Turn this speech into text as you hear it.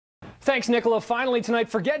Thanks, Nicola. Finally tonight,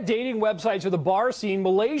 forget dating websites or the bar scene.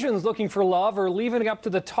 Malaysians looking for love are leaving it up to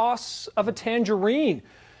the toss of a tangerine.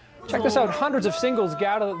 Check this out. Hundreds of singles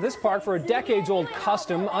gather at this park for a decades-old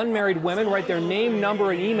custom. Unmarried women write their name,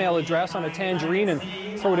 number, and email address on a tangerine and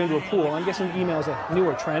throw it into a pool. I'm guessing email is a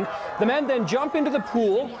newer trend. The men then jump into the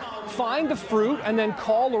pool, find the fruit, and then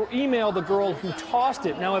call or email the girl who tossed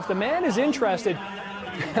it. Now, if the man is interested,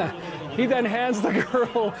 he then hands the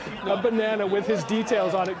girl a banana with his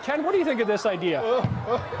details on it. Ken, what do you think of this idea? There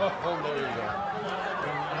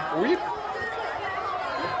you go.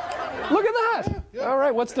 Look at that. Yeah. All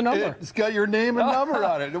right, what's the number? It's got your name and number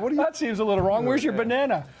on it. What do you? That seems a little wrong. Where's your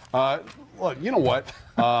banana? Well, you know what?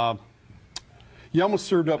 You almost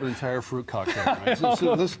served up an entire fruit cocktail.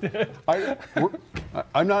 Right?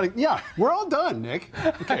 I'm not. Yeah, we're all done, Nick.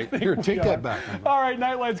 Okay, here, take that back. All right,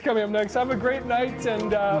 Nightlight's coming up next. Have a great night,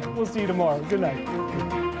 and we'll see you tomorrow. Good night.